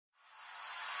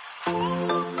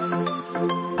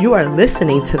You are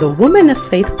listening to the Woman of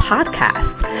Faith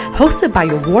podcast, hosted by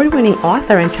award-winning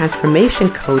author and transformation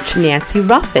coach Nancy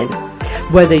Ruffin.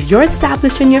 Whether you're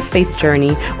established in your faith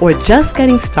journey or just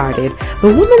getting started,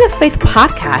 the Woman of Faith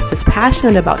podcast is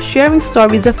passionate about sharing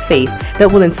stories of faith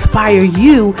that will inspire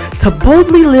you to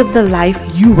boldly live the life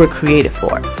you were created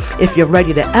for. If you're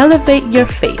ready to elevate your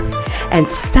faith and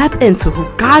step into who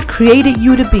God created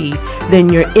you to be, then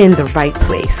you're in the right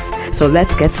place. So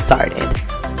let's get started.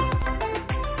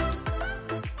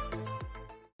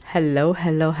 Hello.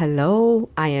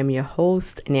 I am your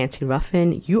host, Nancy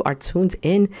Ruffin. You are tuned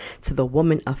in to the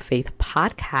Woman of Faith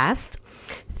podcast.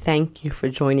 Thank you for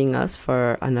joining us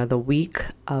for another week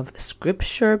of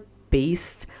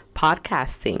scripture-based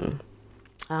podcasting.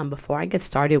 Before I get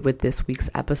started with this week's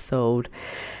episode,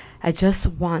 I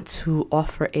just want to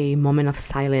offer a moment of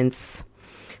silence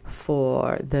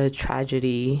for the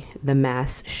tragedy, the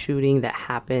mass shooting that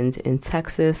happened in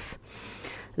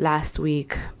Texas last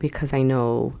week, because I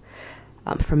know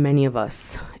for many of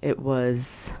us it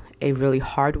was a really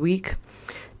hard week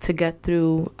to get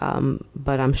through,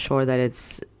 but I'm sure that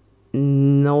it's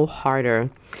no harder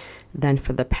than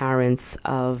for the parents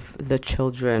of the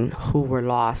children who were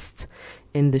lost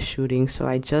in the shooting. So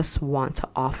I just want to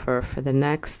offer for the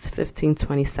next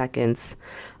 15-20 seconds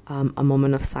a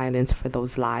moment of silence for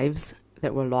those lives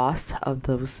that were lost, of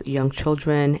those young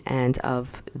children and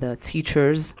of the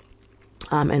teachers,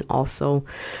 and also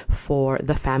for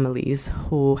the families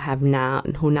who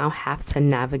now have to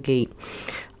navigate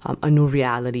a new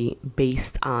reality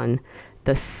based on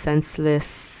the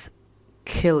senseless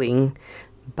killing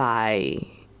by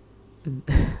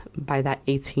that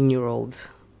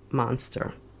 18-year-old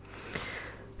monster.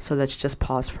 So let's just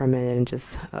pause for a minute and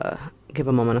just give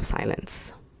a moment of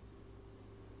silence.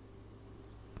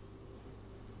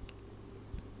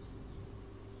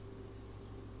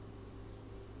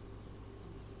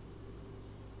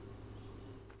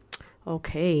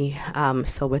 Okay,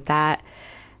 so with that,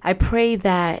 I pray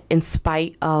that in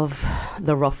spite of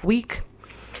the rough week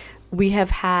we have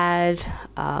had,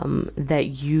 that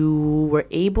you were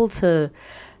able to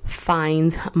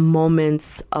find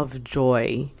moments of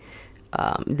joy.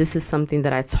 This is something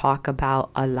that I talk about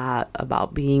a lot,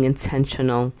 about being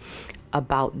intentional,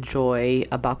 about joy,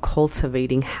 about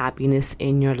cultivating happiness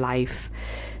in your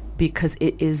life, because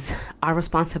it is our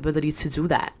responsibility to do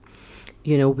that.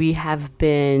 You know, we have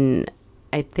been,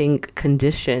 I think,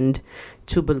 conditioned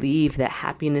to believe that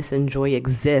happiness and joy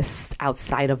exist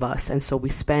outside of us. And so we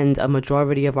spend a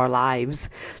majority of our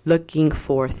lives looking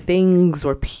for things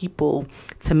or people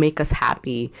to make us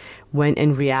happy, when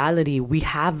in reality, we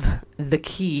have the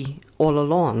key all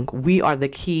along. We are the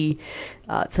key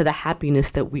to the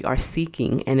happiness that we are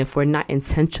seeking. And if we're not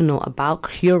intentional about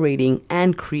curating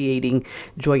and creating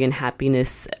joy and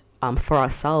happiness for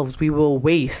ourselves, we will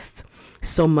waste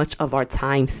so much of our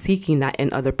time seeking that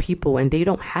in other people, and they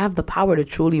don't have the power to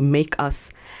truly make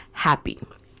us happy.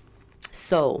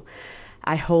 So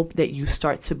I hope that you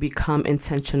start to become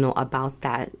intentional about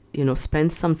that. You know,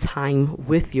 spend some time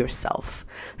with yourself,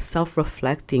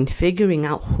 self-reflecting, figuring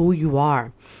out who you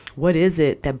are. What is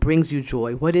it that brings you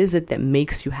joy? What is it that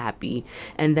makes you happy?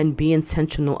 And then be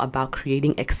intentional about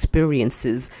creating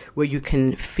experiences where you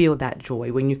can feel that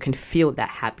joy, when you can feel that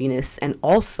happiness, and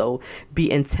also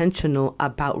be intentional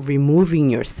about removing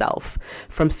yourself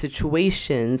from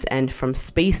situations and from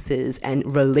spaces and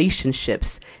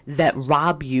relationships that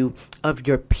rob you of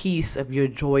your peace, of your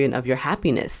joy, and of your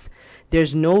happiness.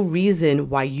 There's no reason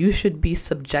why you should be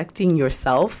subjecting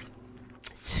yourself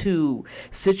to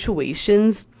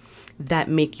situations that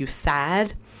make you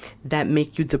sad, that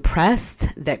make you depressed,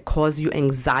 that cause you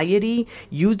anxiety.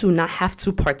 You do not have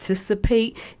to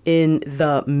participate in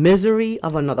the misery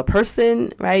of another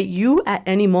person, right? You, at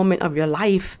any moment of your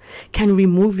life, can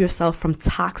remove yourself from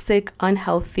toxic,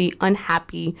 unhealthy,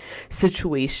 unhappy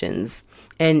situations.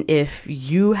 And if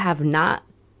you have not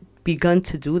begun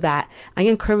to do that, I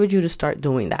encourage you to start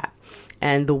doing that.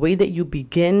 And the way that you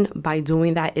begin by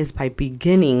doing that is by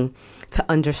beginning to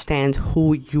understand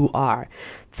who you are.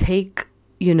 Take,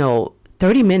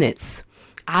 30 minutes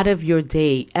out of your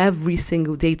day, every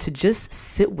single day, to just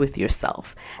sit with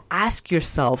yourself. Ask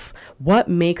yourself, what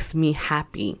makes me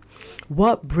happy?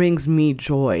 What brings me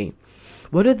joy?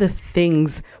 What are the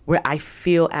things where I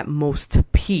feel at most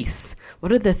peace?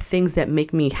 What are the things that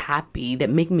make me happy, that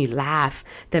make me laugh,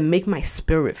 that make my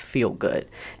spirit feel good?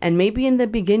 And maybe in the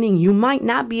beginning, you might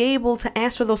not be able to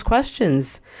answer those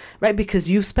questions, right? Because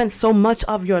you've spent so much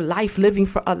of your life living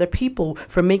for other people,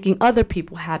 for making other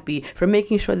people happy, for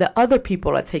making sure that other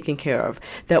people are taken care of,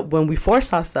 that when we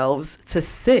force ourselves to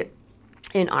sit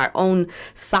in our own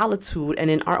solitude and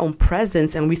in our own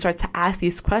presence, and we start to ask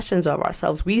these questions of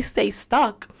ourselves, we stay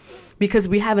stuck because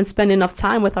we haven't spent enough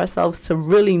time with ourselves to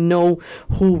really know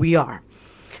who we are.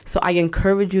 So I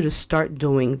encourage you to start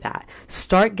doing that.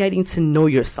 Start getting to know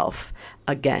yourself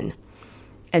again.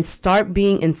 And start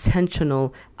being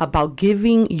intentional about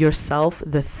giving yourself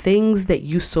the things that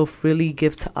you so freely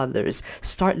give to others.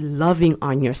 Start loving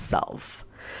on yourself,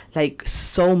 like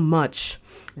so much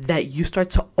that you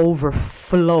start to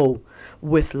overflow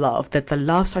with love, that the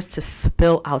love starts to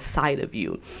spill outside of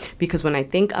you. Because when I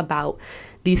think about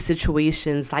these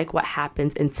situations like what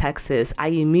happened in Texas, I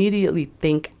immediately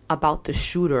think about the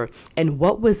shooter and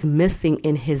what was missing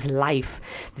in his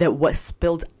life, that what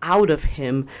spilled out of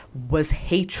him was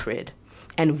hatred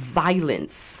and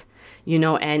violence,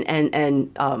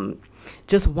 and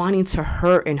just wanting to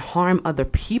hurt and harm other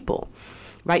people.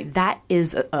 Right? That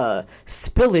is a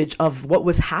spillage of what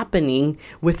was happening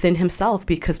within himself,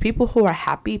 because people who are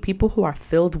happy, people who are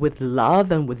filled with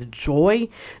love and with joy,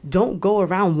 don't go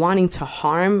around wanting to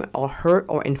harm or hurt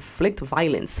or inflict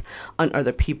violence on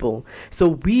other people. So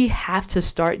we have to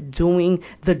start doing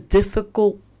the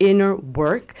difficult inner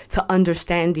work to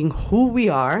understanding who we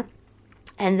are.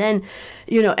 And then,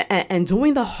 and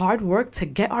doing the hard work to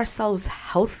get ourselves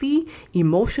healthy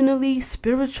emotionally,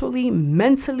 spiritually,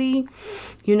 mentally,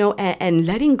 and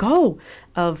letting go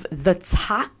of the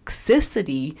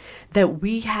toxicity that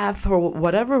we have, for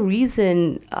whatever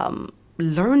reason,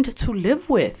 learned to live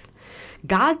with.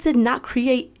 God did not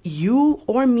create you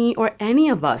or me or any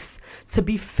of us to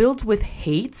be filled with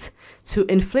hate, to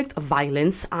inflict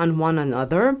violence on one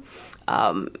another.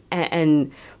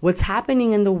 And what's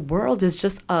happening in the world is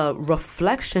just a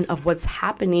reflection of what's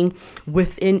happening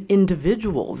within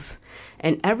individuals.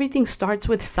 And everything starts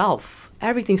with self.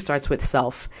 Everything starts with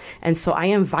self. And so I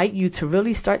invite you to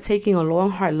really start taking a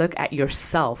long, hard look at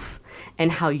yourself and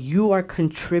how you are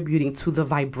contributing to the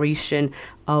vibration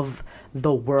of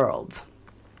the world.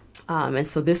 And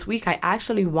so this week, I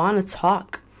actually want to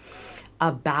talk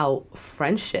about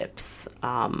friendships,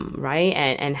 right?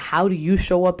 And how do you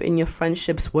show up in your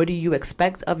friendships? What do you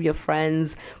expect of your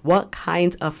friends? What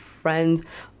kind of friend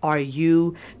are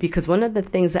you? Because one of the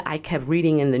things that I kept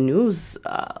reading in the news,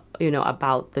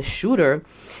 about the shooter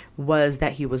was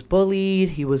that he was bullied,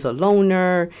 he was a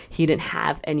loner, he didn't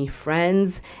have any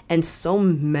friends. And so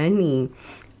many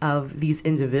of these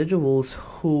individuals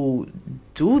who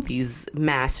do these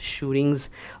mass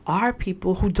shootings are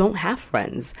people who don't have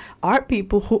friends, are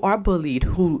people who are bullied,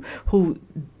 who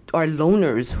are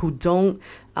loners, who don't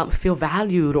feel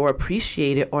valued or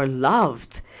appreciated or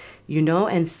loved,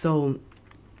 And so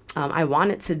I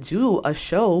wanted to do a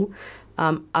show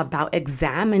about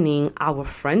examining our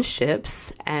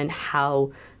friendships and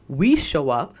how we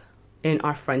show up in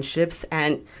our friendships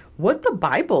and what the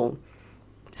Bible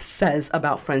says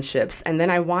about friendships. And then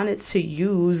I wanted to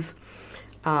use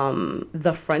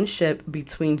the friendship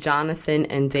between Jonathan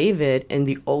and David in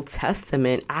the Old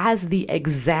Testament as the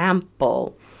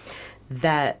example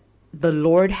that the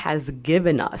Lord has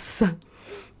given us,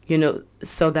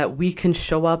 so that we can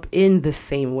show up in the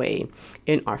same way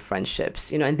in our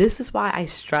friendships, and this is why I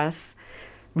stress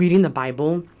reading the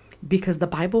Bible, because the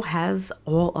Bible has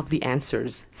all of the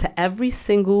answers to every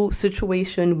single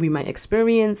situation we might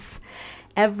experience.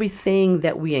 Everything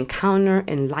that we encounter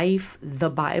in life, the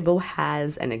Bible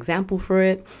has an example for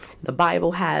it. The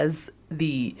Bible has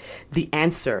the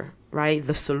answer, right?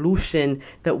 The solution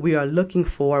that we are looking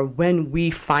for when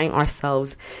we find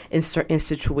ourselves in certain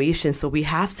situations. So we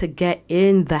have to get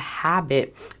in the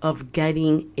habit of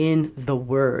getting in the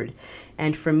Word.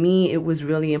 And for me, it was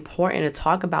really important to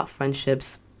talk about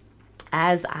friendships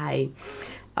as I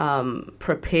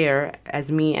prepare,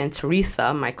 as me and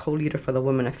Teresa, my co-leader for the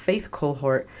Women of Faith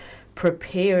cohort,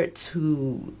 prepare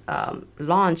to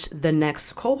launch the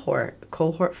next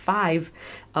cohort 5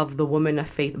 of the Women of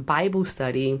Faith Bible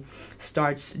study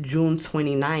starts June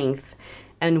 29th.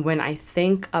 And when I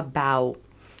think about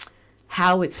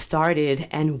how it started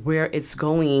and where it's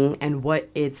going and what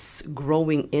it's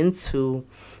growing into,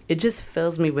 it just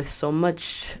fills me with so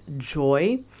much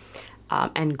joy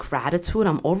and gratitude.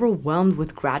 I'm overwhelmed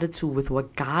with gratitude with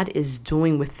what God is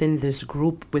doing within this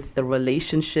group, with the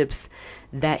relationships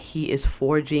that He is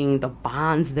forging, the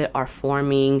bonds that are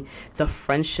forming, the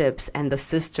friendships and the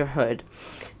sisterhood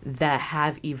that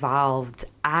have evolved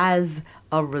as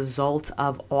a result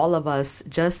of all of us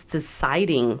just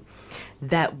deciding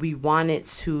that we wanted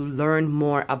to learn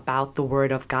more about the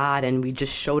Word of God. And we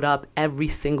just showed up every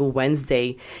single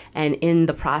Wednesday. And in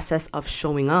the process of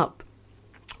showing up,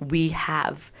 we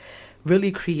have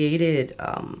really created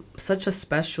such a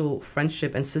special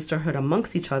friendship and sisterhood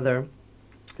amongst each other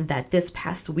that this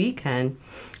past weekend,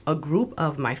 a group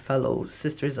of my fellow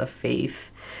sisters of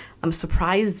faith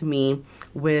surprised me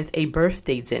with a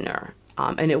birthday dinner.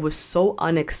 And it was so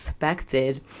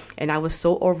unexpected, and I was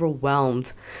so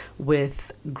overwhelmed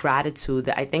with gratitude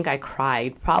that I think I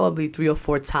cried probably 3 or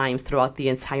 4 times throughout the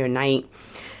entire night,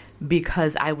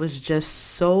 because I was just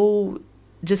so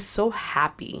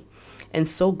happy and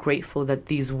so grateful that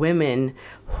these women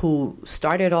who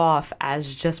started off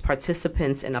as just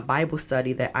participants in a Bible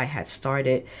study that I had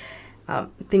started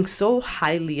think so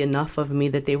highly enough of me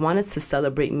that they wanted to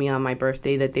celebrate me on my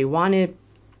birthday, that they wanted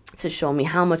to show me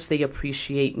how much they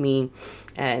appreciate me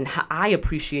and how I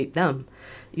appreciate them,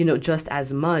 just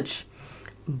as much.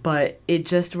 But it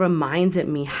just reminded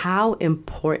me how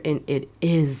important it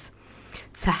is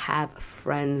to have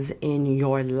friends in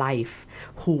your life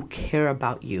who care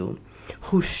about you,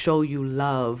 who show you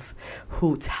love,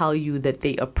 who tell you that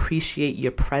they appreciate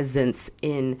your presence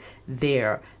in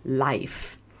their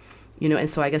life. And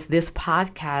so I guess this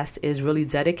podcast is really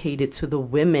dedicated to the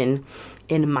women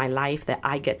in my life that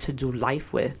I get to do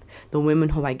life with, the women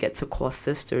who I get to call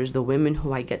sisters, the women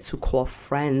who I get to call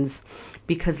friends,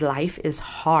 because life is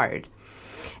hard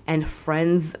and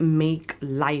friends make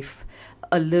life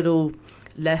a little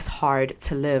less hard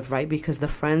to live, right? Because the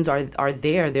friends are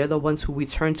there. They're the ones who we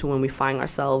turn to when we find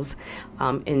ourselves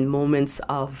in moments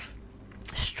of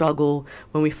struggle,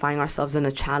 when we find ourselves in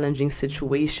a challenging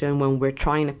situation, when we're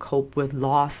trying to cope with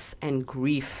loss and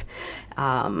grief.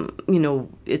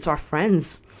 It's our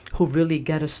friends who really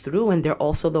get us through, and they're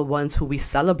also the ones who we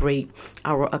celebrate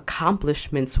our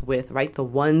accomplishments with, right? The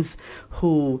ones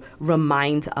who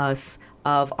remind us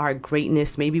of our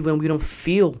greatness, maybe when we don't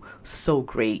feel so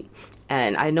great.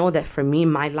 And I know that for me,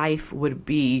 my life would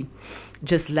be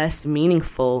just less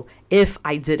meaningful if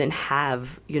I didn't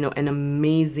have, an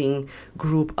amazing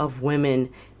group of women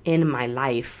in my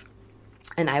life.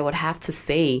 And I would have to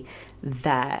say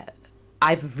that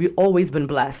I've always been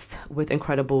blessed with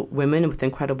incredible women, with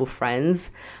incredible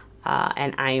friends.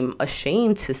 And I'm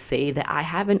ashamed to say that I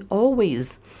haven't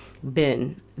always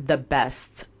been the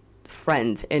best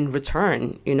friend in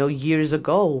return. Years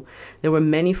ago, there were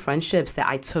many friendships that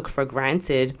I took for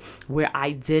granted where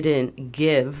I didn't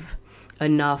give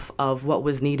enough of what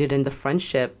was needed in the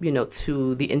friendship,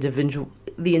 to the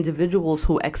individuals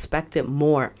who expected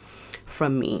more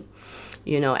from me.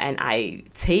 And I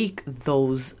take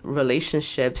those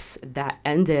relationships that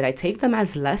ended, I take them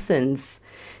as lessons,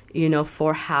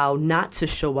 for how not to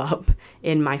show up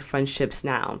in my friendships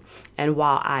now. And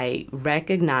while I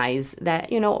recognize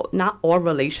that, not all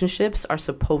relationships are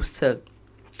supposed to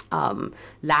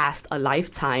last a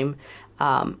lifetime,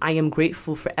 I am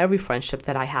grateful for every friendship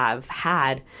that I have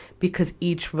had, because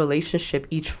each relationship,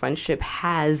 each friendship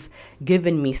has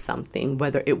given me something,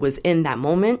 whether it was in that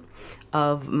moment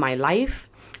of my life,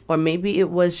 or maybe it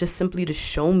was just simply to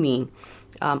show me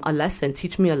a lesson,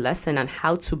 teach me a lesson on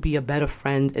how to be a better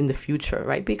friend in the future,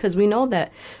 right? Because we know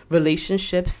that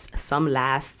relationships, some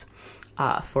last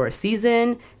for a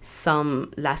season,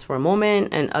 some last for a moment,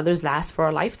 and others last for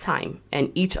a lifetime.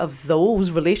 And each of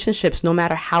those relationships, no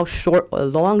matter how short or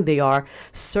long they are,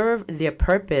 serve their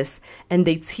purpose, and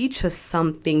they teach us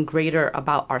something greater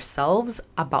about ourselves,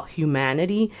 about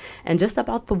humanity, and just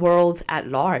about the world at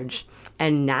large.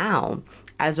 And now,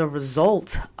 as a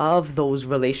result of those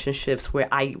relationships where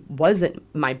I wasn't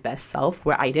my best self,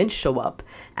 where I didn't show up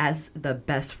as the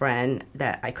best friend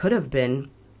that I could have been,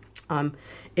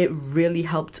 it really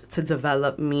helped to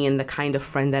develop me in the kind of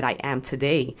friend that I am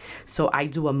today. So I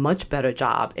do a much better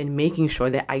job in making sure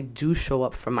that I do show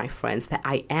up for my friends, that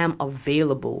I am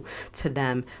available to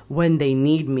them when they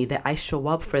need me, that I show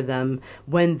up for them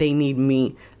when they need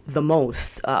me the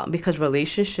most, because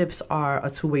relationships are a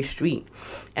two-way street,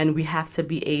 and we have to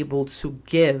be able to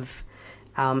give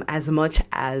as much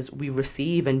as we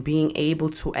receive, and being able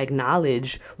to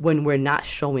acknowledge when we're not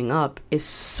showing up is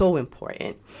so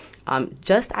important.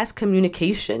 Just as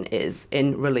communication is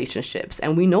in relationships.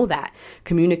 And we know that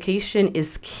communication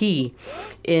is key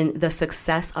in the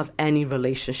success of any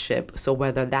relationship. So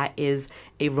whether that is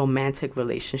a romantic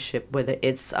relationship, whether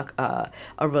it's a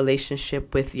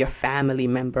relationship with your family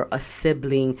member, a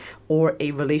sibling, or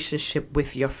a relationship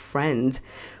with your friend,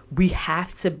 we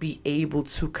have to be able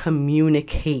to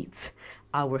communicate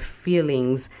our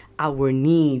feelings, our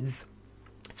needs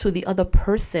to the other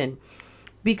person.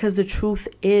 Because the truth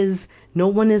is, no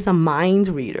one is a mind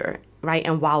reader, right?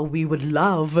 And while we would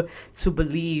love to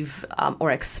believe or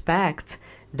expect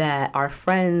that our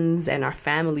friends and our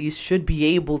families should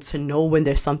be able to know when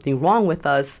there's something wrong with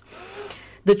us,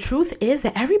 the truth is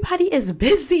that everybody is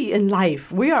busy in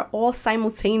life. We are all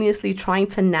simultaneously trying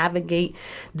to navigate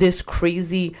this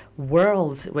crazy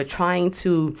world. We're trying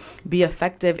to be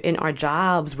effective in our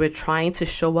jobs. We're trying to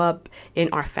show up in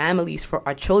our families for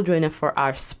our children and for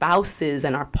our spouses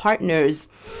and our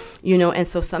partners, and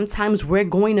so sometimes we're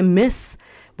going to miss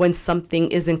when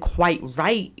something isn't quite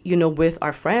right, with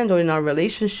our friend or in our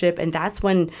relationship. And that's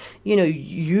when,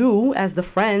 you as the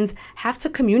friends have to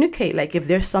communicate. Like if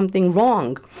there's something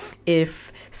wrong, if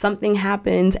something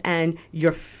happened and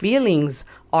your feelings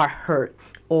are hurt,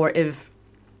 or if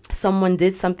someone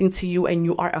did something to you and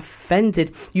you are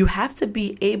offended, you have to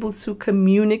be able to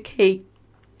communicate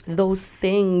those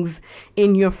things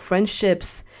in your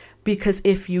friendships. Because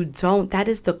if you don't, that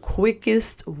is the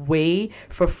quickest way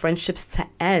for friendships to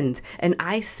end. And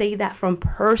I say that from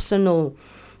personal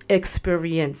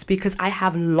experience, because I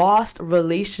have lost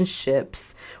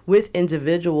relationships with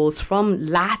individuals from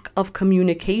lack of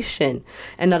communication.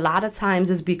 And a lot of times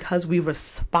it's because we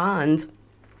respond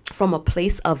from a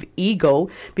place of ego,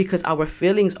 because our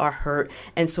feelings are hurt,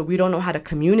 and so we don't know how to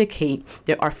communicate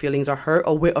that our feelings are hurt,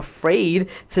 or we're afraid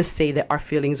to say that our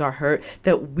feelings are hurt,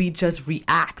 that we just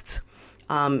react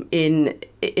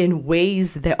in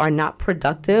ways that are not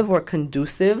productive or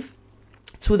conducive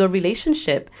to the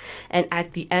relationship. And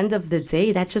at the end of the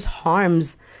day, that just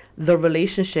harms the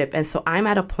relationship. And so I'm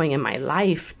at a point in my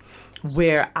life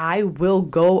where I will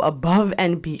go above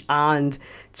and beyond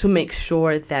to make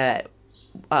sure that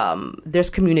there's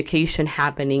communication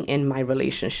happening in my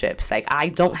relationships. Like, I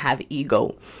don't have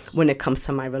ego when it comes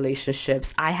to my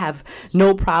relationships. I have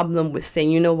no problem with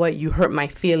saying, you know what, you hurt my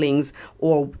feelings,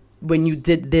 or when you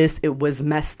did this, it was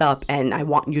messed up, and I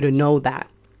want you to know that.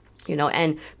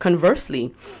 And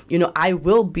conversely, I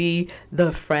will be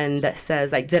the friend that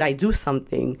says, like, did I do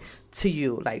something to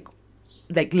you? Like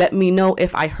let me know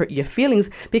if I hurt your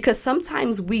feelings, because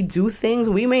sometimes we do things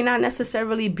we may not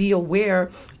necessarily be aware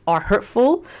are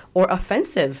hurtful or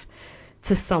offensive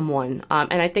to someone.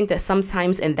 And I think that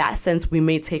sometimes in that sense, we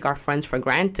may take our friends for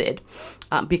granted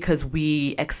because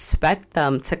we expect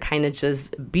them to kind of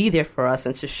just be there for us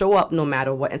and to show up no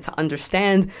matter what, and to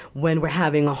understand when we're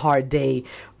having a hard day,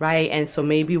 right? And so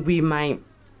maybe we might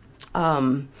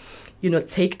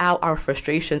take out our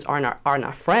frustrations on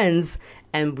our friends,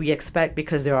 and we expect,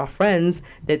 because they're our friends,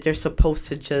 that they're supposed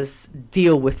to just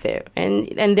deal with it. And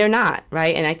they're not,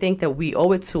 right? And I think that we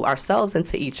owe it to ourselves and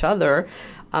to each other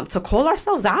to call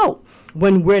ourselves out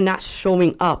when we're not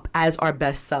showing up as our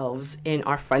best selves in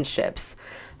our friendships.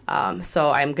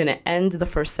 So I'm going to end the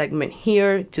first segment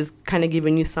here, just kind of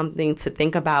giving you something to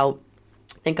think about.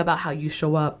 Think about how you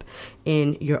show up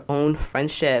in your own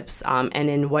friendships, and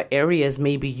in what areas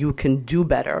maybe you can do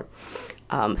better,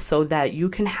 so that you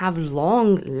can have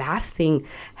long-lasting,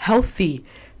 healthy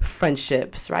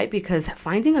friendships, right? Because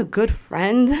finding a good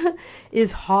friend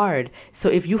is hard. So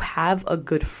if you have a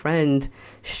good friend,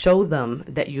 show them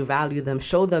that you value them,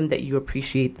 show them that you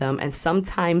appreciate them. And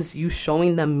sometimes you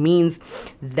showing them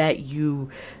means that you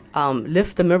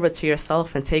lift the mirror to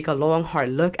yourself and take a long, hard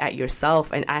look at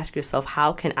yourself and ask yourself,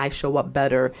 how can I show up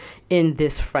better in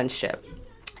this friendship?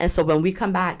 And so when we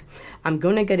come back, I'm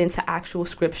going to get into actual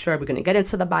scripture. We're going to get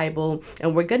into the Bible,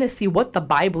 and we're going to see what the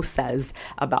Bible says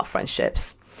about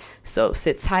friendships. So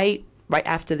sit tight. Right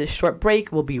after this short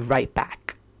break, we'll be right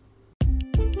back.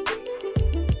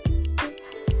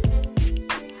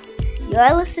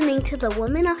 You're listening to the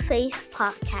Women of Faith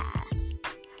podcast.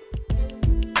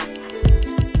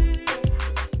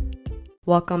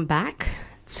 Welcome back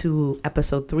to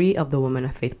episode 3 of the Women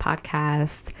of Faith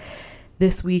podcast.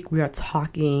 This week we are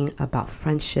talking about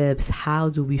friendships. How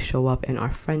do we show up in our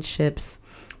friendships?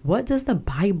 What does the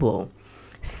Bible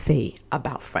say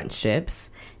about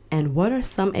friendships? And what are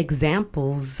some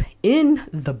examples in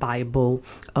the Bible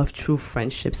of true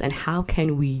friendships? And how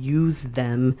can we use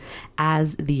them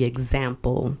as the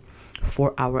example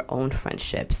for our own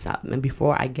friendships? And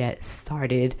before I get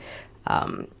started,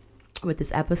 with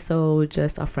this episode,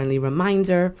 just a friendly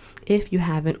reminder, if you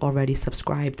haven't already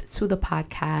subscribed to the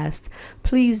podcast,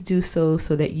 please do so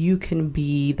that you can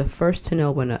be the first to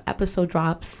know when an episode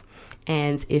drops.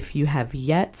 And if you have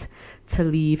yet to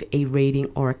leave a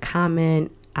rating or a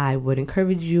comment, I would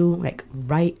encourage you, like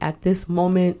right at this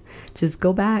moment, just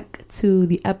go back to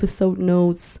the episode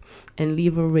notes and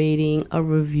leave a rating, a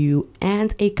review,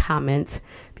 and a comment,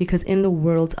 because in the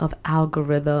world of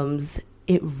algorithms,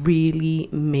 it really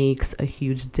makes a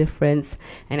huge difference.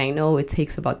 And I know it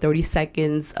takes about 30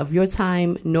 seconds of your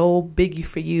time, no biggie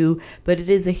for you, but it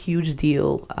is a huge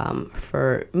deal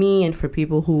for me and for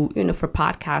people who, for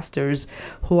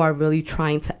podcasters who are really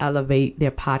trying to elevate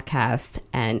their podcast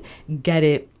and get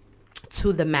it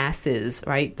to the masses,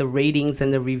 right? The ratings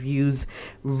and the reviews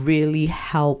really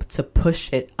help to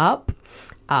push it up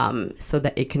so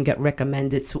that it can get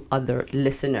recommended to other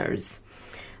listeners.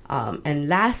 And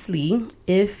lastly,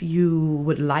 if you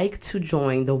would like to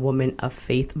join the Woman of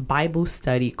Faith Bible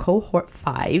Study Cohort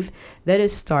 5, that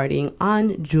is starting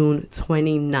on June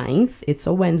 29th. It's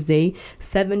a Wednesday,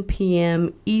 7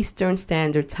 p.m. Eastern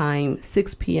Standard Time,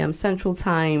 6 p.m. Central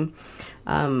Time.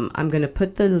 I'm going to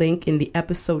put the link in the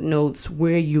episode notes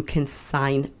where you can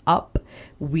sign up.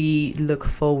 We look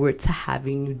forward to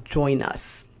having you join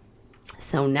us.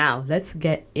 So now let's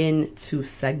get into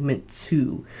segment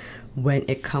 2. When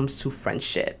it comes to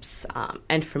friendships.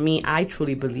 And for me, I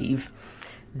truly believe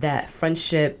that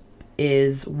friendship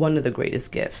is one of the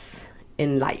greatest gifts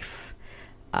in life.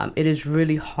 It is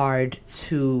really hard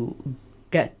to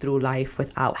get through life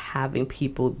without having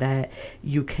people that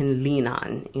you can lean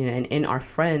on. And in our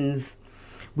friends,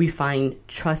 we find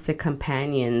trusted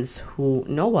companions who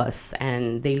know us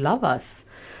and they love us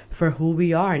for who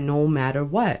we are, no matter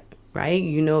what, right?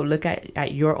 Look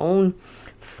at your own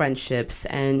friendships,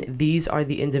 and these are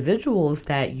the individuals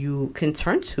that you can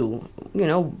turn to,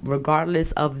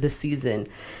 regardless of the season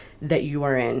that you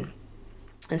are in.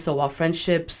 And so while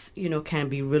friendships, can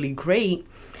be really great,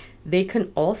 they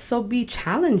can also be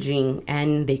challenging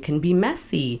and they can be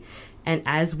messy. And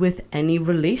as with any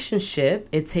relationship,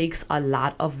 it takes a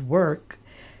lot of work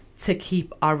to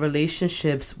keep our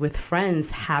relationships with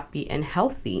friends happy and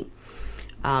healthy.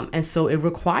 And so it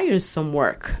requires some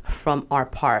work from our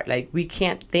part. Like, we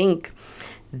can't think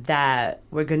that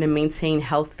we're going to maintain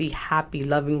healthy, happy,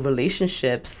 loving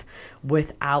relationships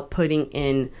without putting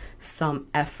in some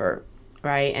effort,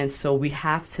 right? And so we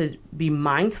have to be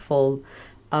mindful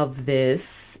of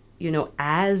this,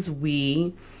 as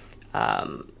we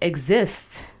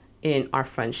exist in our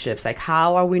friendships. Like,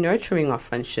 how are we nurturing our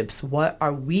friendships? What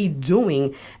are we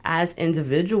doing as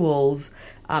individuals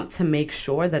to make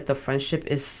sure that the friendship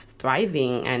is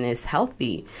thriving and is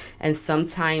healthy? And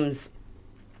sometimes,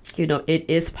 it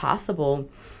is possible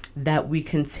that we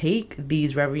can take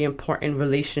these very important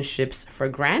relationships for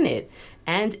granted.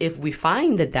 And if we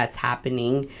find that that's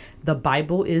happening, the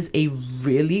Bible is a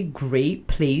really great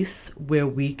place where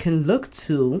we can look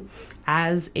to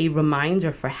as a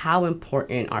reminder for how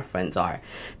important our friends are.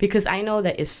 Because I know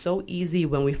that it's so easy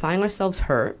when we find ourselves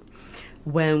hurt,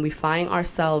 when we find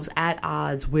ourselves at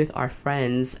odds with our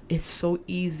friends, it's so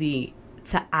easy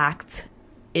to act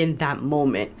in that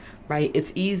moment, right?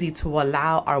 It's easy to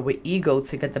allow our ego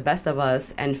to get the best of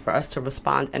us and for us to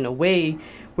respond in a way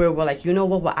where we're like,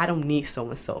 well, I don't need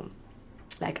so-and-so.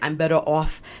 Like, I'm better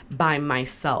off by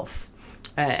myself.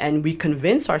 And we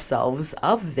convince ourselves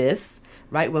of this,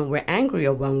 right, when we're angry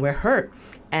or when we're hurt.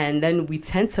 And then we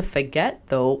tend to forget,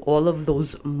 though, all of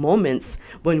those moments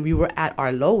when we were at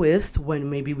our lowest, when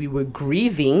maybe we were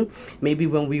grieving, maybe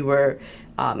when we were,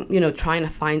 trying to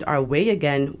find our way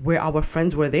again, where our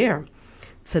friends were there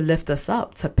to lift us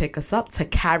up, to pick us up, to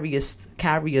carry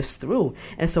us through.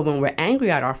 And so when we're angry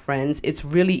at our friends, it's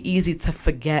really easy to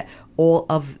forget all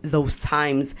of those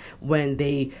times when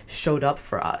they showed up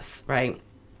for us, right?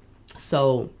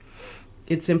 So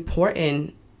it's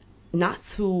important not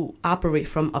to operate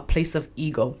from a place of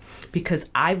ego, because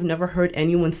I've never heard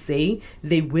anyone say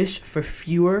they wish for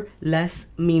fewer,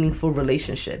 less meaningful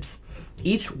relationships.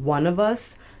 Each one of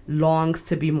us longs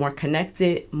to be more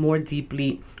connected, more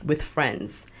deeply with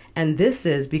friends. And this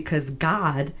is because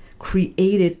God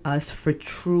created us for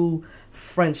true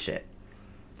friendship.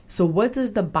 So what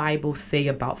does the Bible say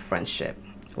about friendship?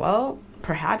 Well,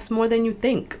 perhaps more than you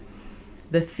think.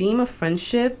 The theme of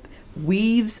friendship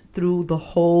weaves through the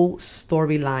whole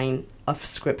storyline of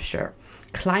Scripture,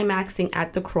 climaxing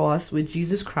at the cross with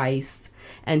Jesus Christ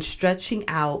and stretching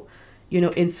out,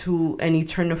 into an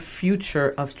eternal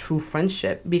future of true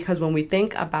friendship. Because when we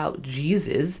think about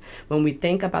Jesus, when we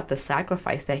think about the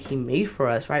sacrifice that he made for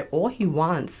us, right, all he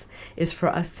wants is for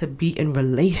us to be in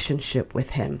relationship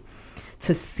with him,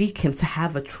 to seek him, to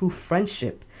have a true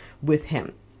friendship with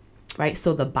him, right?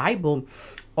 So the Bible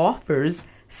offers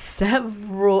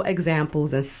several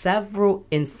examples and several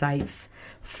insights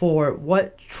for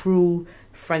what true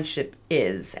friendship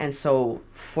is. And so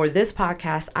for this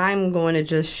podcast, I'm going to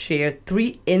just share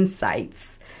 3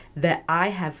 insights that I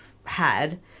have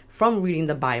had from reading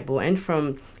the Bible and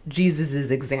from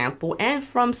Jesus's example and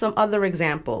from some other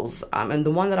examples. And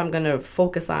the one that I'm going to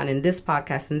focus on in this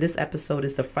podcast, in this episode,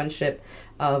 is the friendship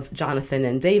of Jonathan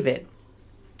and David.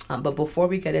 But before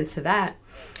we get into that,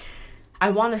 I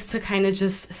want us to kind of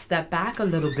just step back a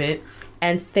little bit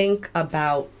and think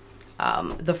about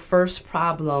the first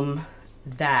problem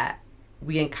that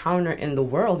we encounter in the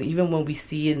world, even when we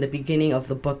see in the beginning of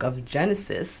the book of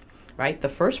Genesis, right? The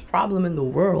first problem in the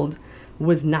world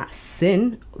was not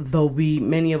sin, though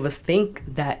many of us think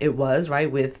that it was,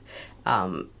 right? With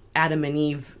Adam and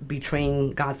Eve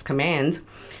betraying God's command.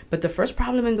 But the first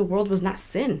problem in the world was not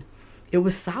sin. It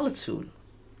was solitude,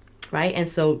 right? And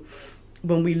so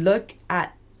when we look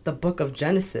at the book of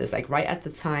Genesis, like right at the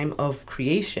time of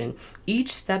creation, each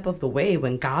step of the way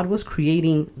when God was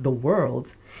creating the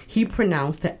world, he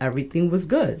pronounced that everything was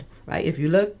good, right? If you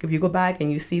go back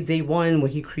and you see day one, where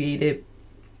he created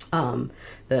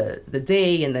the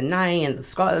day and the night and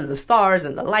the stars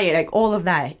and the light, like all of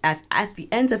that, at the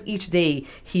end of each day,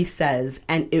 he says,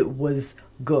 and it was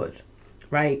good,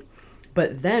 right?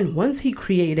 But then once he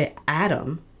created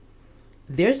Adam,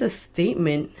 there's a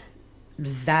statement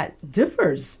that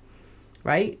differs,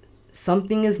 right?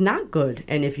 Something is not good.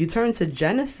 And if you turn to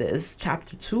Genesis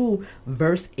chapter 2,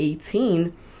 verse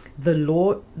 18, the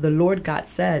Lord God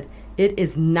said, "It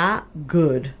is not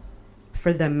good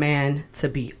for the man to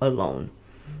be alone.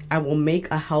 I will make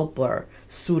a helper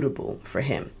suitable for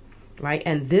him." Right?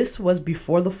 And this was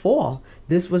before the fall.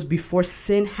 This was before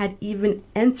sin had even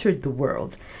entered the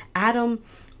world. Adam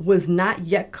was not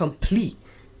yet complete.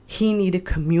 He needed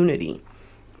community.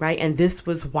 Right? And this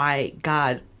was why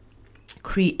God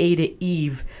created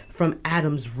Eve from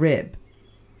Adam's rib.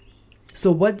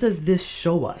 So what does this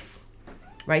show us?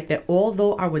 Right? That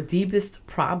although our deepest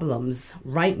problems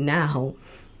right now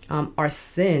are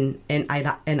sin and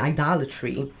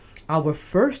idolatry, our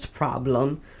first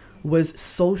problem was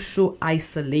social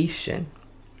isolation.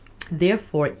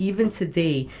 Therefore, even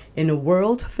today, in a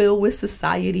world filled with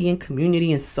society and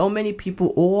community and so many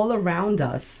people all around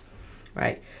us,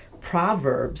 right?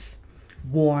 Proverbs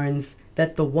warns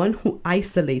that the one who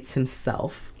isolates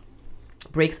himself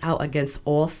breaks out against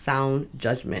all sound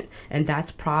judgment. And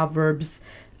that's Proverbs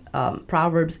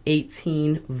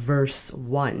 18, verse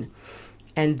 1.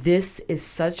 And this is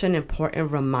such an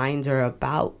important reminder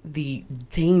about the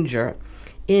danger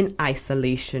in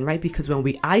isolation, right? Because when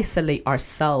we isolate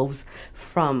ourselves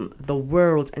from the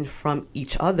world and from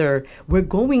each other, we're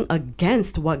going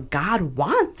against what God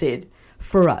wanted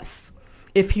for us.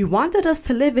 If he wanted us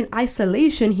to live in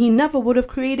isolation, he never would have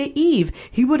created Eve.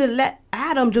 He would have let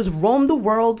Adam just roam the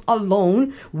world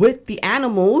alone with the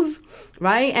animals,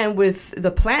 right? And with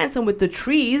the plants and with the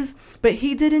trees. But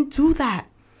he didn't do that.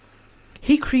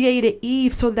 He created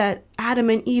Eve so that Adam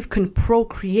and Eve can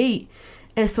procreate,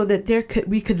 and so that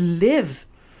we could live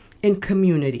in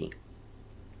community,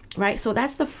 right? So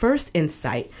that's the first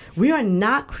insight. We are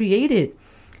not created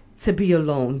to be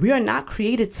alone. We are not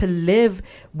created to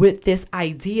live with this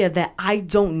idea that I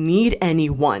don't need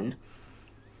anyone.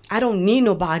 I don't need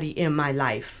nobody in my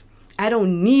life. I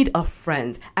don't need a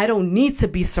friend. I don't need to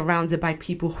be surrounded by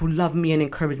people who love me and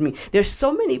encourage me. There's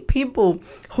so many people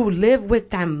who live with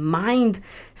that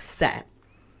mindset,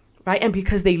 right? And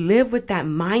because they live with that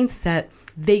mindset,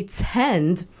 they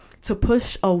tend to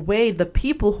push away the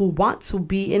people who want to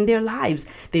be in their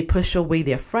lives. They push away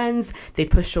their friends. They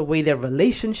push away their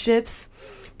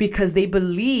relationships because they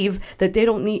believe that they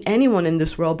don't need anyone in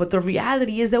this world. But the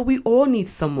reality is that we all need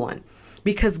someone,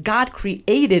 because God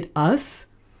created us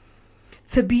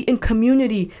to be in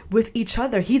community with each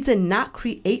other. He did not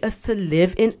create us to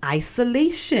live in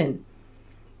isolation.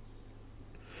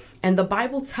 And the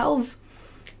Bible tells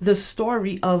the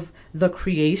story of the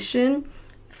creation,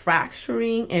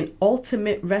 fracturing, and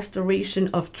ultimate restoration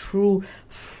of true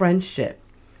friendship,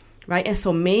 right? And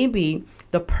so maybe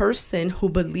the person who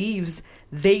believes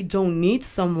they don't need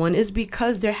someone is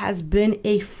because there has been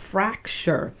a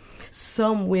fracture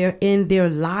somewhere in their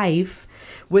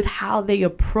life with how they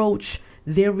approach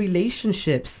their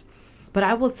relationships. But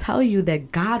I will tell you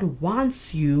that God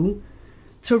wants you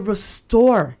to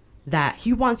restore that.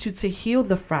 He wants you to heal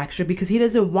the fracture, because he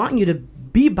doesn't want you to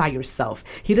be by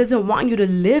yourself. He doesn't want you to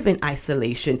live in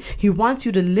isolation. He wants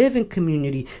you to live in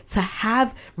community, to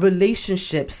have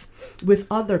relationships with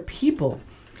other people,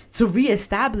 to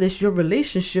reestablish your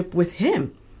relationship with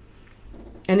him.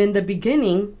 And in the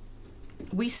beginning,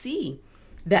 we see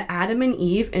that Adam and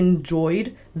Eve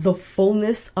enjoyed the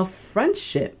fullness of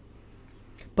friendship,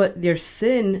 but their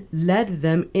sin led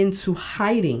them into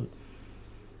hiding.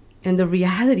 And the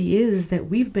reality is that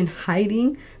we've been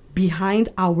hiding behind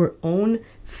our own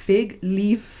fig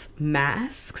leaf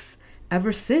masks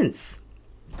ever since.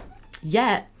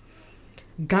 Yet,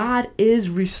 God is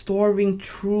restoring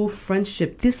true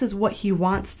friendship. This is what he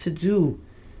wants to do.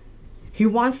 He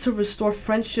wants to restore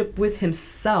friendship with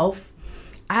himself,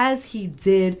 as he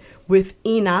did with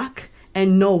Enoch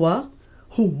and Noah,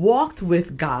 who walked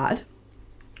with God,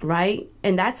 right?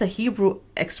 And that's a Hebrew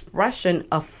expression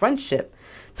of friendship.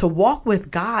 To walk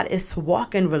with God is to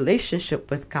walk in relationship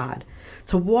with God,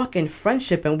 to walk in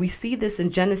friendship. And we see this in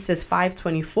Genesis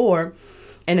 5:24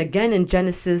 and again in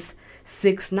Genesis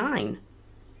 6:9.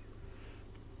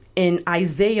 In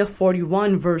Isaiah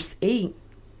 41 verse 8,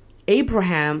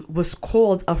 Abraham was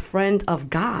called a friend of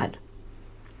God.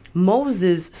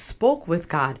 Moses spoke with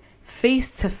God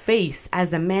face to face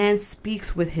as a man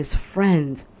speaks with his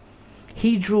friend.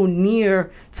 He drew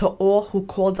near to all who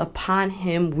called upon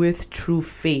him with true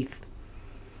faith.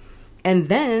 And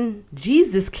then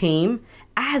Jesus came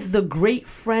as the great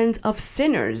friend of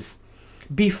sinners,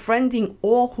 befriending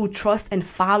all who trust and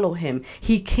follow him.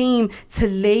 He came to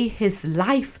lay his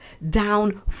life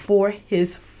down for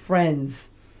his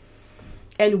friends.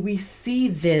 And we see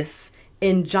this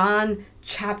in John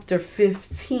chapter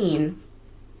 15,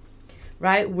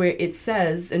 right, where it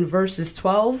says in verses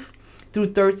 12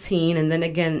 through 13, and then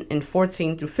again in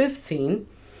 14 through 15,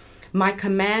 my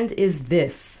command is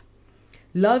this: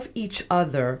 love each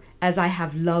other as I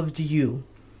have loved you.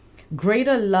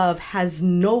 Greater love has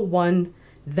no one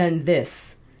than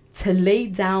this, to lay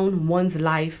down one's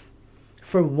life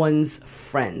for one's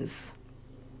friends.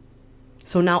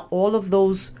 So now all of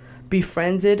those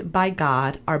befriended by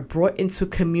God are brought into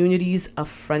communities of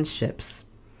friendships.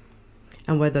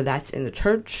 And whether that's in the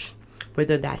church,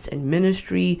 whether that's in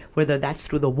ministry, whether that's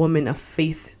through the Woman of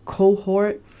Faith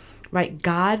cohort, right?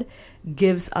 God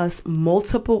gives us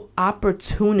multiple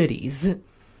opportunities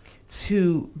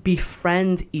to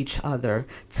befriend each other,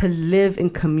 to live in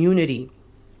community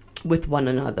with one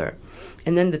another.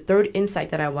 And then the third insight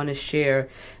that I want to share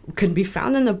can be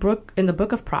found in the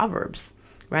book of Proverbs,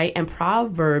 right? And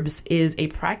Proverbs is a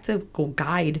practical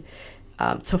guide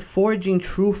to forging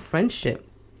true friendship,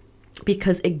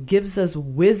 because it gives us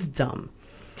wisdom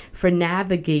for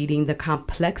navigating the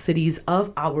complexities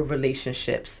of our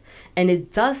relationships. And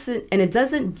it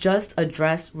doesn't just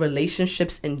address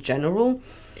relationships in general,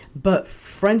 but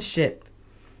friendship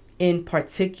in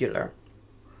particular.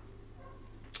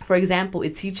 For example,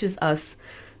 it teaches us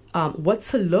what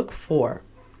to look for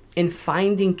in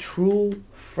finding true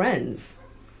friends.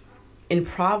 In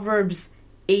Proverbs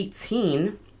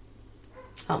 18,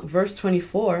 verse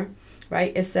 24,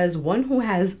 right, it says, one who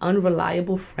has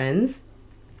unreliable friends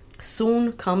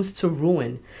soon comes to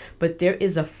ruin, but there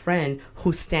is a friend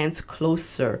who stands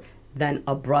closer than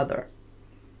a brother.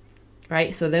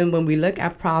 Right? So then when we look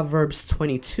at Proverbs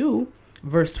 22,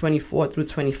 verse 24 through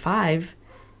 25,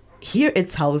 here it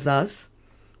tells us,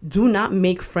 do not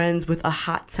make friends with a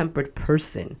hot-tempered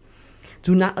person.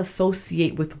 Do not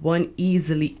associate with one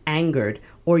easily angered,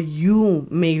 or you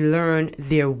may learn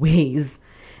their ways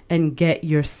and get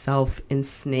yourself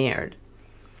ensnared.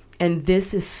 And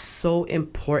this is so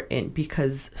important,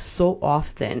 because so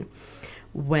often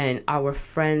when our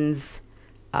friends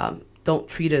don't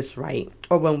treat us right,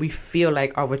 or when we feel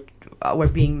like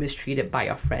we're being mistreated by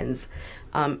our friends,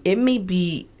 we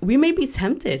may be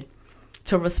tempted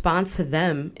to respond to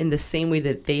them in the same way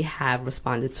that they have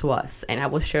responded to us. And I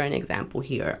will share an example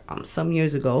here. Some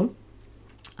years ago,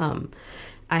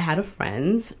 I had a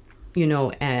friend,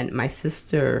 and my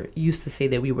sister used to say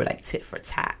that we were like tit for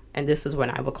tat. And this was when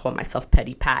I would call myself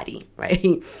Petty Patty,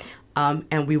 right?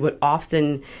 And we would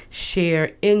often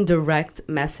share indirect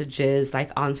messages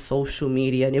like on social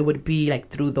media, and it would be like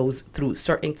through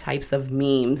certain types of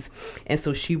memes. And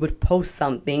so she would post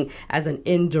something as an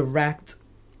indirect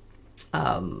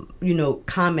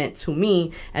comment to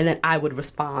me, and then I would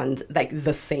respond like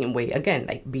the same way, again,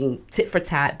 like being tit for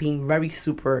tat, being very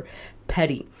super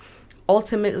petty.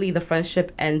 Ultimately, the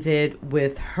friendship ended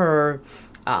with her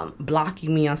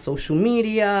blocking me on social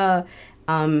media,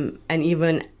 and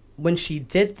even when she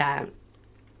did that,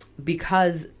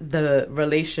 because the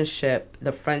relationship,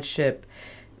 the friendship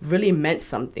really meant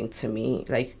something to me.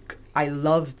 Like, I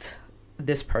loved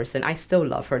this person. I still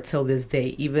love her till this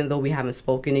day, even though we haven't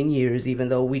spoken in years, even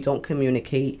though we don't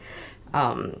communicate.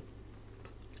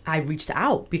 I reached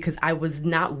out because I was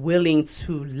not willing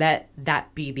to let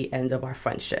that be the end of our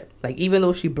friendship. Like, even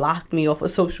though she blocked me off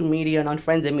of social media and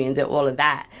unfriended me and did all of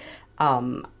that,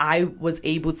 I was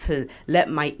able to let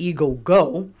my ego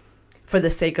go for the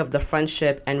sake of the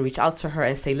friendship and reach out to her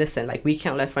and say, listen, like, we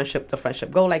can't let the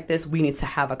friendship go like this. We need to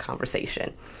have a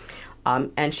conversation.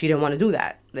 And she didn't want to do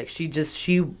that. Like, she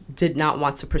did not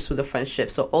want to pursue the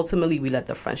friendship. So ultimately we let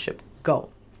the friendship go.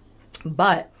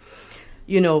 But,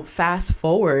 fast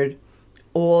forward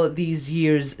all these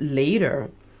years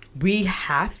later, we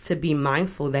have to be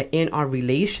mindful that in our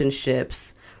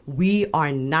relationships, we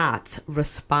are not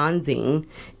responding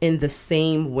in the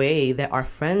same way that our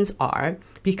friends are,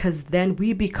 because then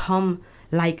we become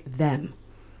like them.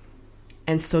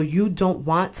 And so you don't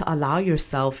want to allow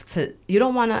yourself to, you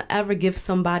don't want to ever give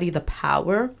somebody the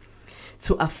power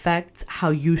to affect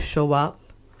how you show up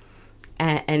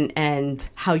and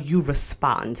how you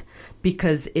respond.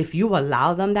 Because if you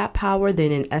allow them that power,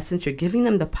 then in essence, you're giving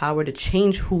them the power to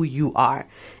change who you are.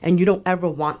 And you don't ever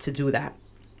want to do that.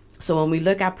 So when we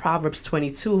look at Proverbs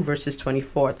 22, verses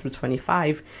 24 through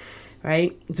 25,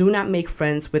 right? Do not make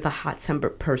friends with a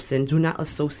hot-tempered person. Do not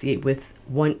associate with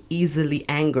one easily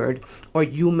angered, or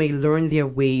you may learn their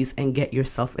ways and get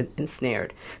yourself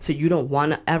ensnared. So you don't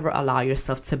want to ever allow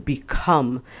yourself to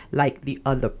become like the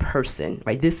other person,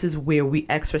 right? This is where we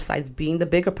exercise being the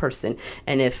bigger person.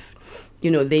 And if,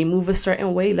 they move a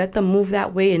certain way, let them move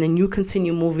that way, and then you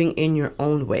continue moving in your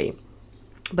own way.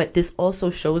 But this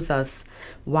also shows us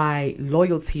why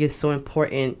loyalty is so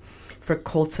important for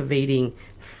cultivating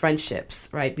friendships,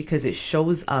 right? Because it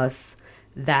shows us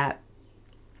that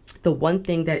the one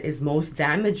thing that is most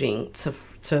damaging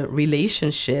to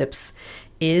relationships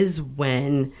is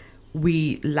when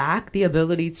we lack the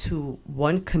ability to,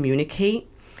 one, communicate,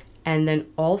 and then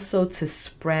also to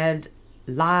spread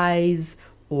lies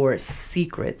or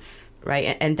secrets,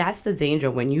 right? And that's the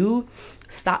danger. When you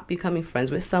stop becoming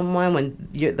friends with someone, when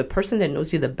the person that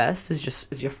knows you the best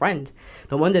is your friend.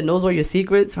 The one that knows all your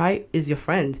secrets, right, is your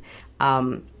friend.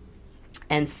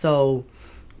 And so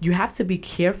you have to be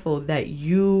careful that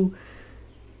you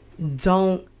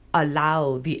don't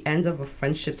allow the end of a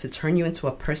friendship to turn you into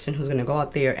a person who's going to go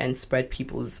out there and spread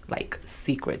people's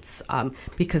secrets,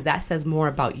 because that says more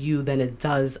about you than it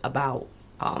does about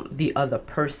the other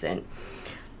person.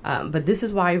 But this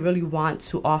is why I really want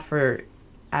to offer,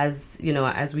 as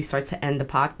we start to end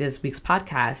this week's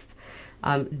podcast,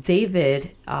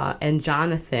 David and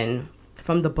Jonathan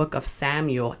from the book of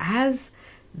Samuel as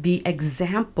the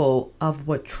example of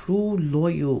what true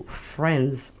loyal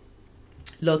friends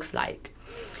looks like.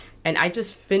 And I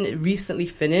just recently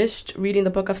finished reading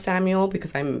the book of Samuel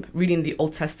because I'm reading the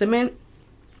Old Testament.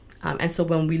 And so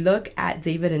when we look at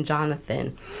David and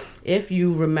Jonathan, if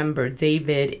you remember,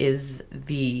 David is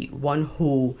the one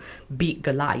who beat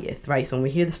Goliath, right? So when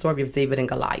we hear the story of David and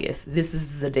Goliath, this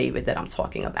is the David that I'm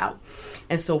talking about.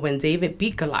 And so when David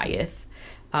beat Goliath,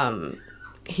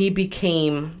 he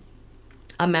became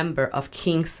a member of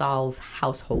King Saul's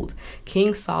household.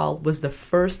 King Saul was the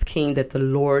first king that the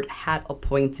Lord had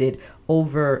appointed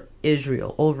over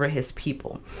Israel, over his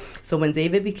people. So when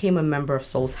David became a member of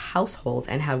Saul's household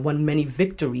and had won many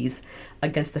victories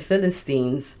against the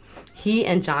Philistines, he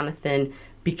and Jonathan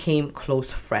became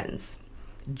close friends.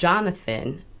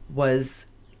 Jonathan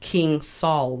was King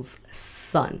Saul's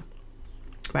son,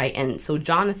 right? And so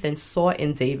Jonathan saw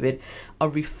in David a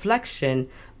reflection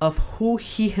of who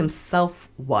he himself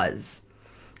was.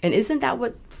 And isn't that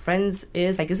what friends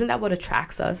is? Isn't that what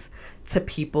attracts us to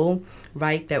people,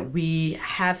 right? That we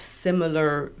have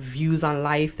similar views on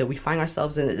life, that we find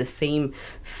ourselves in the same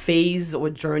phase or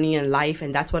journey in life,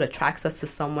 and that's what attracts us to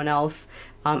someone else,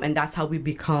 and that's how we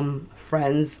become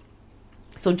friends.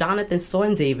 So Jonathan saw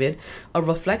in David a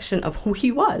reflection of who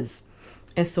he was.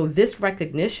 And so this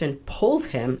recognition pulled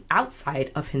him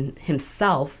outside of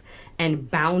himself and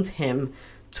bound him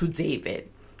to David,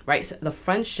 right? So the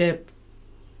friendship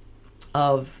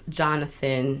of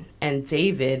Jonathan and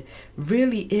David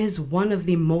really is one of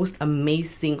the most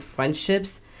amazing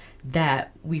friendships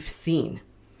that we've seen.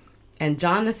 And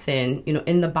Jonathan,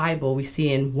 in the Bible, we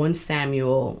see in 1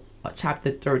 Samuel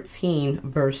chapter 13,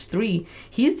 verse 3,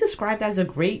 he's described as a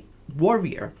great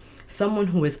warrior, someone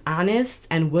who is honest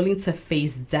and willing to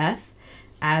face death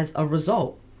as a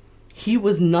result. He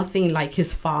was nothing like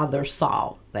his father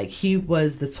Saul. He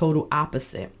was the total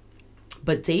opposite.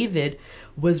 But David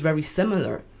was very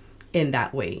similar in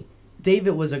that way.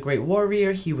 David was a great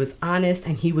warrior. He was honest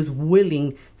and he was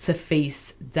willing to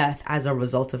face death as a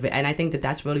result of it. And I think that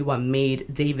that's really what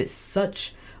made David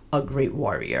such a great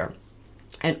warrior.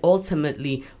 And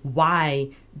ultimately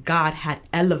why God had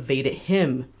elevated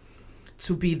him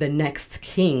to be the next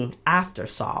king after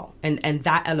Saul. And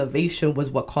that elevation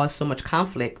was what caused so much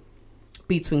conflict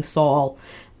between Saul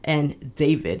and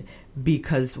David,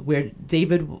 because where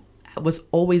David was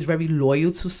always very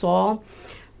loyal to Saul,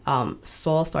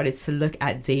 Saul started to look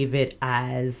at David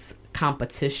as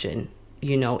competition,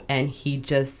 and he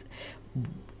just,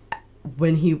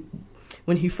 when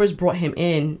he first brought him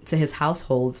in to his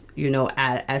household,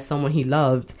 as someone he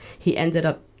loved, he ended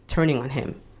up turning on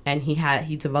him. And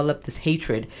he developed this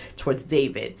hatred towards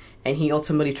David, and he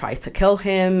ultimately tries to kill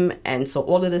him. And so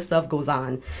all of this stuff goes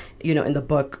on, in the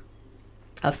book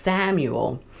of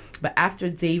Samuel. But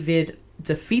after David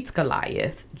defeats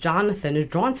Goliath, Jonathan is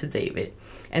drawn to David.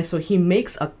 And so he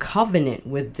makes a covenant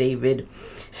with David,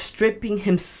 stripping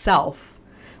himself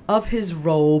of his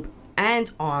robe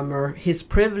and armor, his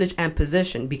privilege and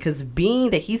position, because being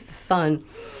that he's the son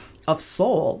of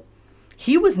Saul,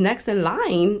 he was next in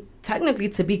line technically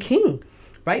to be king,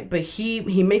 right? But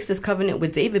he makes this covenant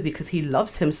with David because he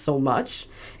loves him so much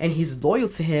and he's loyal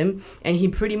to him, and he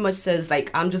pretty much says,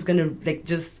 like, I'm just gonna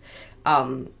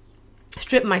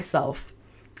strip myself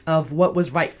of what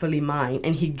was rightfully mine,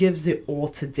 and he gives it all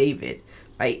to David,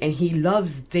 right? And he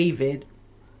loves David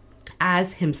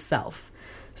as himself.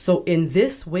 So in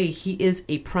this way, he is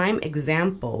a prime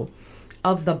example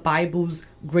of the Bible's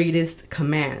greatest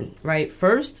command, right?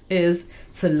 First is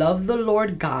to love the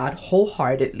Lord God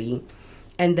wholeheartedly,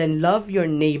 and then love your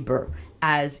neighbor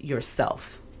as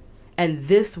yourself. And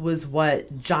this was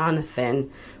what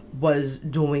Jonathan was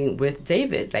doing with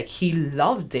David. Like, he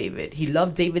loved David. He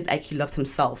loved David like he loved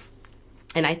himself.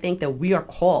 And I think that we are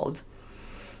called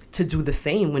to do the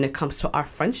same when it comes to our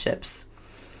friendships.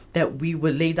 That we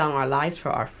would lay down our lives for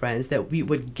our friends, that we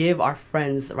would give our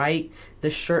friends, right, the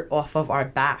shirt off of our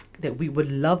back, that we would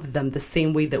love them the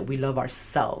same way that we love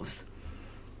ourselves.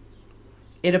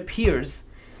 It appears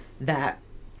that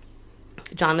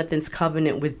Jonathan's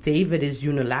covenant with David is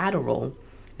unilateral,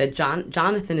 that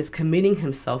Jonathan is committing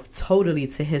himself totally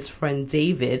to his friend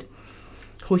David,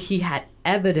 who he had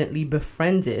evidently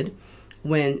befriended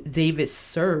when David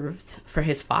served for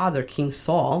his father, King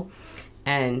Saul,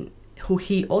 and who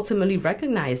he ultimately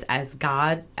recognized as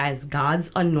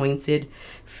God's anointed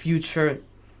future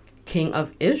king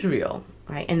of Israel,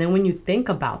 right? And then when you think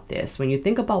about this, when you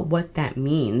think about what that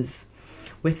means,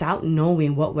 without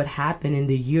knowing what would happen in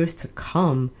the years to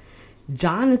come,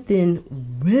 Jonathan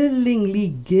willingly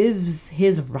gives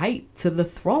his right to the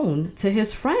throne to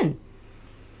his friend.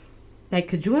 Like,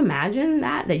 could you imagine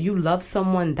that you love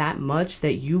someone that much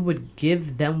that you would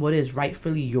give them what is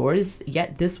rightfully yours?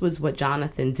 Yet this was what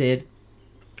Jonathan did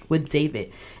with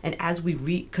David. And as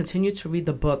we continue to read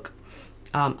the book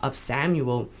of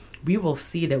Samuel, we will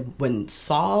see that when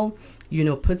Saul,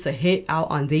 puts a hit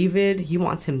out on David, he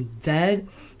wants him dead.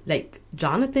 Like,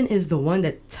 Jonathan is the one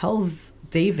that tells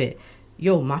David,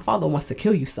 yo, my father wants to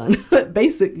kill you, son,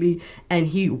 basically. And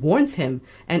he warns him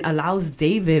and allows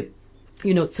David,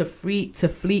 to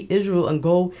flee Israel and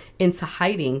go into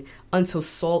hiding until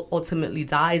Saul ultimately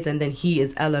dies, and then he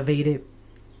is elevated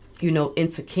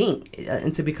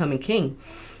into becoming king.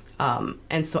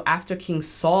 And so after King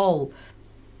Saul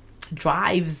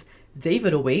drives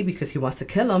David away because he wants to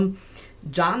kill him,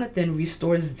 Jonathan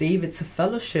restores David to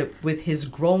fellowship with his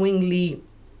growingly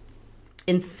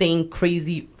insane,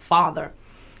 crazy father,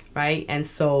 right? And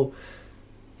so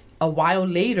a while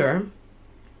later,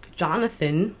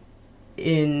 Jonathan,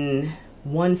 in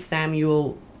 1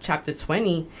 Samuel chapter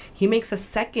 20, he makes a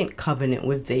second covenant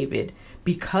with David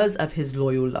because of his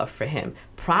loyal love for him,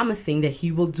 promising that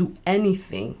he will do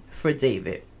anything for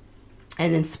David.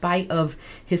 And in spite of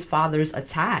his father's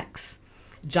attacks,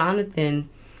 Jonathan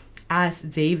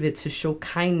asked David to show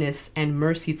kindness and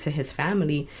mercy to his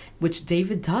family, which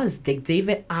David does.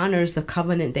 David honors the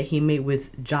covenant that he made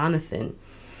with Jonathan,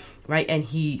 right? And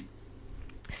he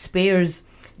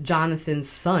spares Jonathan's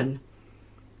son,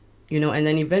 and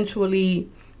then eventually,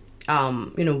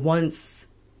 once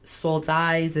Saul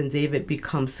dies and David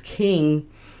becomes king,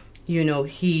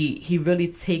 he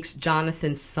really takes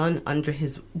Jonathan's son under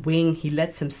his wing. He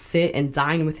lets him sit and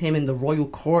dine with him in the royal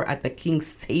court at the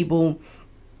king's table,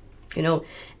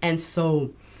 and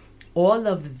so all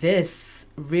of this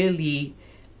really,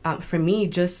 for me,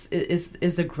 just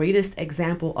is the greatest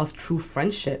example of true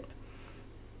friendship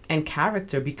and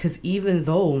character, because even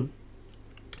though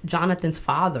Jonathan's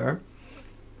father,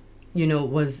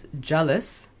 was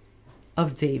jealous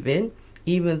of David,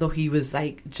 even though he was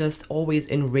just always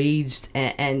enraged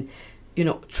and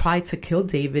tried to kill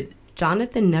David,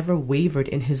 Jonathan never wavered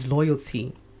in his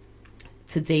loyalty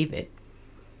to David.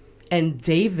 And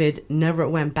David never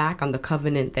went back on the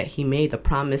covenant that he made, the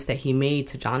promise that he made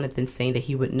to Jonathan, saying that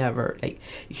he would never,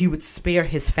 he would spare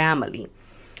his family,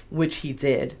 which he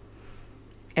did.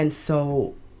 And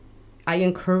so I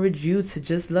encourage you to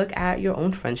just look at your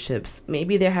own friendships.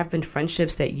 Maybe there have been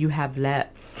friendships that you have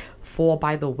let fall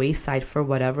by the wayside for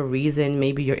whatever reason.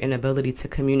 Maybe your inability to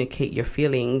communicate your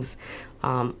feelings,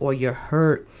 or your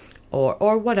hurt,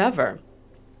 or whatever.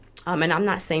 And I'm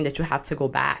not saying that you have to go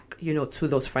back, to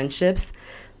those friendships,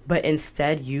 but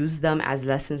instead use them as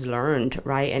lessons learned,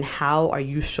 right? And how are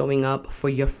you showing up for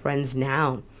your friends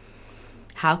now?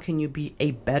 How can you be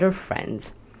a better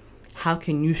friend? How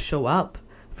can you show up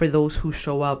for those who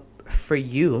show up for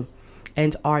you?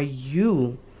 And are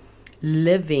you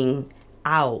living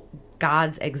out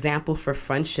God's example for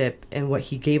friendship and what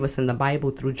he gave us in the Bible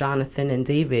through Jonathan and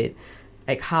David?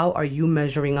 Like, how are you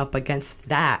measuring up against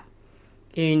that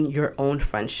in your own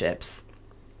friendships?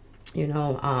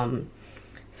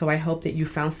 So I hope that you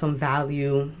found some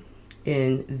value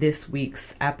in this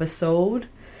week's episode.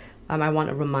 I want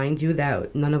to remind you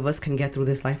that none of us can get through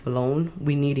this life alone.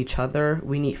 We need each other.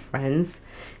 We need friends,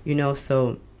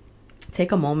 so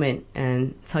take a moment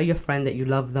and tell your friend that you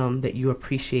love them, that you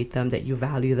appreciate them, that you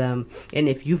value them. And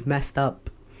if you've messed up,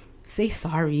 say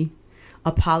sorry,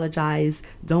 apologize.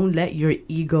 Don't let your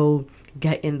ego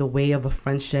get in the way of a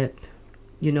friendship,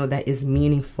 that is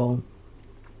meaningful.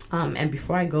 And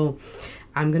before I go,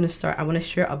 I want to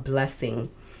share a blessing.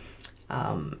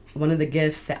 One of the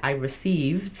gifts that I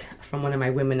received from one of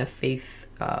my Women of Faith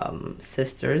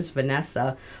sisters,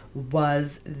 Vanessa,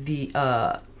 was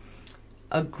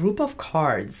a group of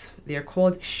cards. They're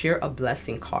called Share a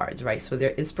Blessing cards, right? So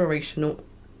they're inspirational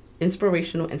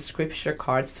and scripture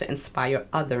cards to inspire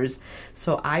others.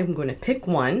 So I'm going to pick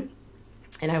one,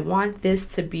 and I want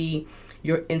this to be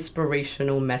your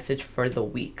inspirational message for the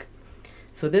week.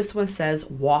 So this one says,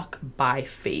 walk by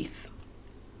faith.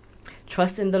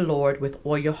 Trust in the Lord with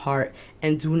all your heart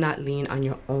and do not lean on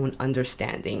your own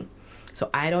understanding. So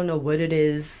I don't know what it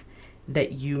is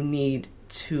that you need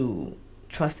to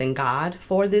trust in God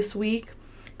for this week,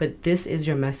 but this is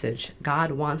your message.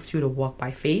 God wants you to walk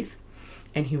by faith,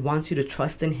 and He wants you to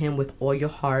trust in Him with all your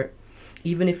heart.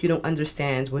 Even if you don't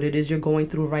understand what it is you're going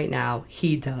through right now,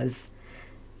 He does.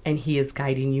 And He is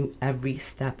guiding you every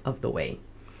step of the way.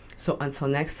 So until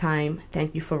next time,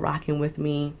 thank you for rocking with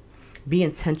me. Be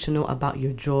intentional about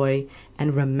your joy,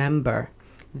 and remember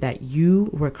that you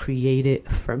were created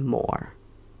for more.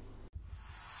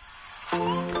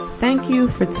 Thank you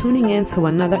for tuning in to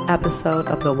another episode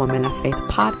of the Woman of Faith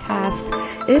podcast.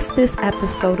 If this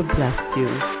episode blessed you,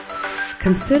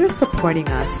 consider supporting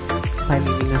us by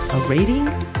leaving us a rating,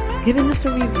 giving us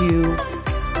a review,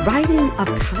 writing a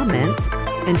comment,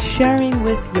 and sharing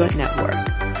with your network.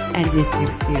 And if you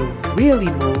feel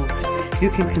really moved, you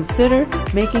can consider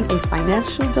making a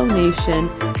financial donation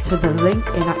to the link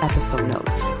in our episode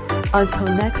notes. Until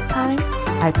next time,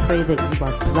 I pray that you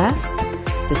are blessed,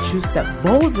 that you step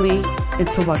boldly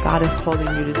into what God is calling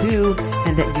you to do,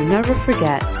 and that you never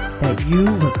forget that you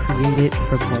were created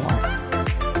for more.